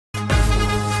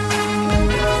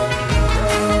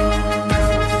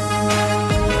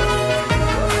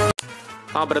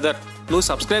Brother, నువ్వు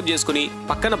subscribe చేసుకుని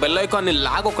పక్కన బెల్ ఐకాన్ని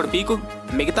ఒకటి పీకు.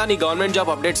 మిగతా నీ గవర్నమెంట్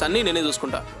జాబ్ అప్డేట్స్ అన్నీ నేనే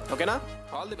చూసుకుంటా. ఓకేనా?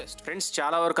 All the best friends.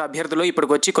 చాలా వరకు అభ్యర్థులు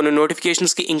ఇప్పటికి వచ్చి కొన్ని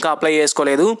నోటిఫికేషన్స్కి ఇంకా అప్లై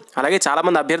చేసుకోలేదు. అలాగే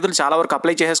చాలామంది అభ్యర్థులు చాలా వరకు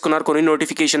అప్లై చేసుకున్నారు కొన్ని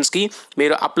నోటిఫికేషన్స్కి.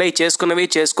 మీరు అప్లై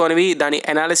చేసుకోనివి దాని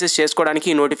అనాలిసిస్ చేసుకోవడానికి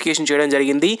ఈ నోటిఫికేషన్ చేయడం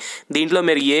జరిగింది. దీంట్లో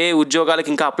మీరు ఏ ఉద్యోగాలకు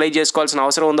ఇంకా అప్లై చేసుకోవాల్సిన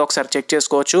అవసరం ఉందో ఒకసారి చెక్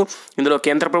చేసుకోవచ్చు. ఇందులో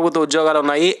కేంద్ర ప్రభుత్వ ఉద్యోగాలు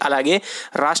ఉన్నాయి, అలాగే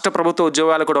రాష్ట్ర ప్రభుత్వ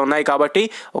ఉద్యోగాలు కూడా ఉన్నాయి. కాబట్టి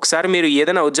ఒకసారి మీరు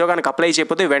ఏదైనా ఉద్యోగానికి అప్లై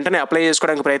చేయకపోతే వెంటనే అప్లై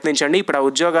చేసుకోవడానికి ప్రయత్నించండి. ఇప్పుడు ఆ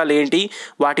ఉద్యోగాలు ఏంటి,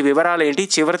 వాటి వివరాలు ఏంటి,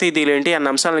 చివరి తేదీలు ఏంటి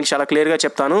అన్న అంశాలు నేను చాలా క్లియర్గా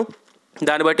చెప్తాను.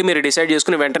 దాన్ని బట్టి మీరు డిసైడ్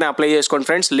చేసుకుని వెంటనే అప్లై చేసుకోండి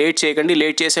ఫ్రెండ్స్. లేట్ చేయకండి.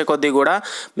 లేట్ చేసే కొద్దీ కూడా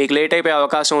మీకు లేట్ అయిపోయే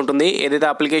అవకాశం ఉంటుంది. ఏదైతే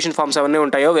అప్లికేషన్ ఫామ్స్ అవన్నీ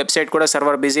ఉంటాయో వెబ్సైట్ కూడా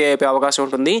సర్వర్ బిజీ అయిపోయే అవకాశం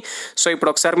ఉంటుంది. సో ఇప్పుడు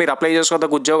ఒకసారి మీరు అప్లై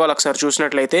చేసుకోదగ్గ ఉద్యోగాలు ఒకసారి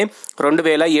చూసినట్లయితే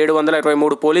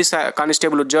 2723 పోలీస్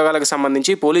కానిస్టేబుల్ ఉద్యోగాలకు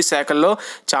సంబంధించి పోలీస్ శాఖల్లో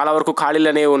చాలా వరకు ఖాళీలు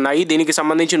అనేవి ఉన్నాయి. దీనికి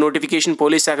సంబంధించి నోటిఫికేషన్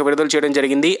పోలీస్ శాఖ విడుదల చేయడం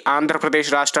జరిగింది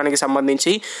ఆంధ్రప్రదేశ్ రాష్ట్రానికి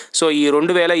సంబంధించి. సో ఈ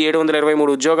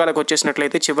 2723 ఉద్యోగాలకు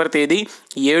వచ్చేసినట్లయితే చివరి తేదీ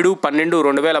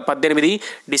 7/12/2018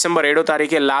 డిసెంబర్ 7వ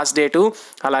తారీఖే లాస్ట్ డేటు.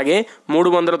 అలాగే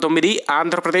 309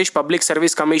 ఆంధ్రప్రదేశ్ పబ్లిక్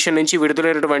సర్వీస్ కమిషన్ నుంచి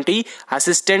విడుదలైనటువంటి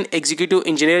అసిస్టెంట్ ఎగ్జిక్యూటివ్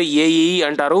ఇంజనీర్ ఏఈఈ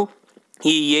అంటారు.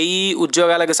 ఈ ఏఈ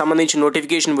ఉద్యోగాలకు సంబంధించి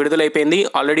నోటిఫికేషన్ విడుదలైపోయింది.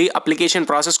 ఆల్రెడీ అప్లికేషన్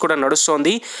ప్రాసెస్ కూడా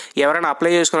నడుస్తోంది. ఎవరైనా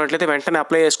అప్లై చేసుకున్నట్లయితే వెంటనే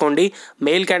అప్లై చేసుకోండి.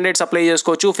 మెయిల్ క్యాండిడేట్స్ అప్లై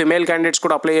చేసుకోవచ్చు, ఫిమేల్ క్యాండిడేట్స్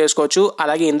కూడా అప్లై చేసుకోవచ్చు.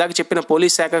 అలాగే ఇందాక చెప్పిన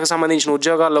పోలీస్ శాఖకు సంబంధించిన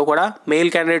ఉద్యోగాల్లో కూడా మెయిల్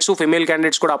క్యాండిడేట్స్, ఫిమేల్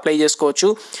క్యాండిడేట్స్ కూడా అప్లై చేసుకోవచ్చు.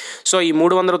 సో ఈ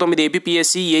 309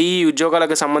 ఏపీఎస్సీ ఏఈ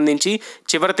ఉద్యోగాలకు సంబంధించి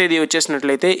చివరి తేదీ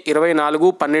వచ్చేసినట్లయితే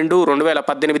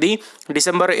 24/12/2018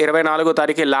 డిసెంబర్ 24వ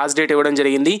తారీఖు లాస్ట్ డేట్ ఇవ్వడం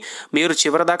జరిగింది. మీరు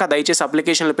చివరి దాకా దయచేసి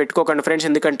అప్లికేషన్లు పెట్టుకోకండి ఫ్రెండ్స్.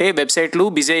 ఎందుకంటే వెబ్సైట్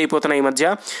బిజీ అయిపోతున్నాయి ఈ మధ్య.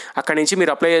 అక్కడి నుంచి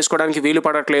మీరు అప్లై చేసుకోవడానికి వీలు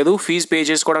పడట్లేదు. ఫీజు పే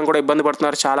చేసుకోవడానికి కూడా ఇబ్బంది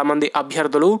పడుతున్నారు చాలామంది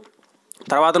అభ్యర్థులు.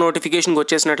 తర్వాత నోటిఫికేషన్కి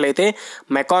వచ్చేసినట్లయితే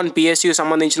మెకాన్ పిఎస్యు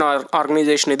సంబంధించిన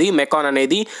ఆర్గనైజేషన్ ఇది. మెకాన్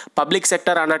అనేది పబ్లిక్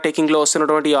సెక్టర్ అండర్టేకింగ్లో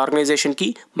వస్తున్నటువంటి ఈ ఆర్గనైజేషన్కి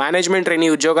మేనేజ్మెంట్ ట్రైనీ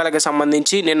ఉద్యోగాలకు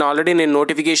సంబంధించి నేను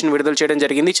నోటిఫికేషన్ విడుదల చేయడం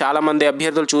జరిగింది. చాలామంది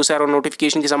అభ్యర్థులు చూశారు.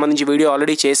 నోటిఫికేషన్కి సంబంధించి వీడియో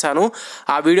ఆల్రెడీ చేశాను.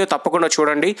 ఆ వీడియో తప్పకుండా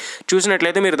చూడండి.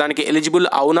 చూసినట్లయితే మీరు దానికి ఎలిజిబుల్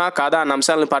అవునా కాదా అన్న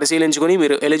అంశాలను పరిశీలించుకుని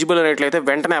మీరు ఎలిజిబుల్ అయినట్లయితే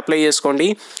వెంటనే అప్లై చేసుకోండి.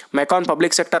 MECON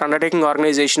public sector undertaking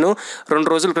organisation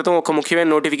 2 రోజుల క్రితం ఒక ముఖ్యమైన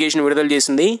నోటిఫికేషన్ విడుదల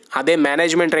చేసింది. అదే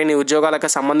మేనేజ్మెంట్ ట్రైనీ ఉద్యోగాలకు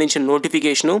సంబంధించిన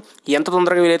నోటిఫికేషను. ఎంత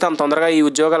తొందరగా వీలైతే అంత తొందరగా ఈ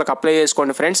ఉద్యోగాలకు అప్లై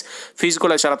చేసుకోండి ఫ్రెండ్స్. ఫీజు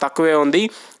కూడా చాలా తక్కువే ఉంది.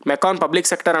 MECON public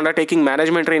sector undertaking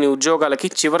management trainee ఉద్యోగాలకి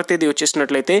చివరి తేదీ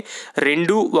వచ్చేసినట్లయితే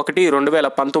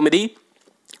 2/1/2019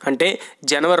 అంటే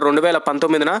జనవరి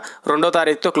 2019న 2వ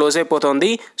తారీఖుతో క్లోజ్ అయిపోతుంది.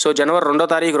 సో జనవరి 2వ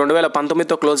తారీఖు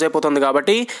 2019తో క్లోజ్ అయిపోతుంది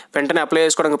కాబట్టి వెంటనే అప్లై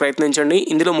చేసుకోవడానికి ప్రయత్నించండి.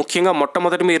 ఇందులో ముఖ్యంగా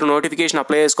మొట్టమొదటి మీరు నోటిఫికేషన్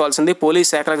అప్లై చేసుకోవాల్సింది పోలీస్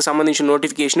శాఖలకు సంబంధించిన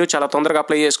నోటిఫికేషన్. చాలా తొందరగా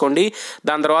అప్లై చేసుకోండి.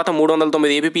 దాని తర్వాత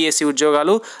 309 ఏపీఎస్సీ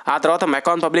ఉద్యోగాలు, ఆ తర్వాత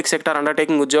మెకాన్ పబ్లిక్ సెక్టర్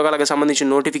అండర్టేకింగ్ ఉద్యోగాలకు సంబంధించిన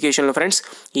నోటిఫికేషన్లు ఫ్రెండ్స్.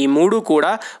 ఈ 3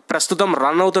 కూడా ప్రస్తుతం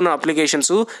రన్ అవుతున్న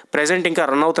అప్లికేషన్స్. ప్రెజెంట్ ఇంకా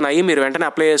రన్ అవుతున్నాయి. మీరు వెంటనే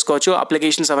అప్లై చేసుకోవచ్చు.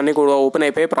 అప్లికేషన్స్ అవన్నీ కూడా ఓపెన్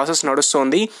అయిపోయి ప్రాసెస్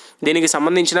నడుస్తుంది. దీనికి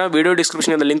సంబంధించిన వీడియో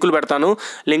డిస్క్రిప్షన్ కింద లింకులు పెడతాను.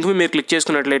 లింక్ మీరు క్లిక్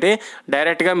చేసుకున్నట్లయితే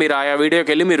డైరెక్ట్గా మీరు ఆ వీడియోకి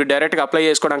వెళ్ళి మీరు డైరెక్ట్గా అప్లై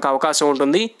చేసుకోవడానికి అవకాశం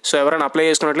ఉంటుంది. సో ఎవరైనా అప్లై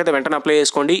చేసుకున్నట్లయితే వెంటనే అప్లై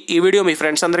చేసుకోండి. ఈ వీడియో మీ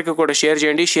ఫ్రెండ్స్ అందరికీ కూడా షేర్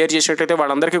చేయండి. షేర్ చేసినట్లయితే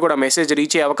వాళ్ళందరికీ కూడా మెసేజ్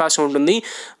రీచ్ అయ్యే అవకాశం ఉంటుంది.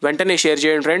 వెంటనే షేర్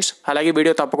చేయండి ఫ్రెండ్స్. అలాగే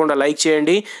వీడియో తప్పకుండా లైక్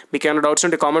చేయండి. మీకు ఏమైనా డౌట్స్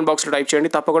ఉంటే కామెంట్ బాక్స్లో టైప్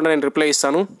చేయండి. తప్పకుండా నేను రిప్లై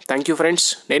ఇస్తాను. Thank you friends.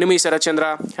 నేను మీ శరత్ చంద్ర.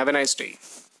 Have a nice day.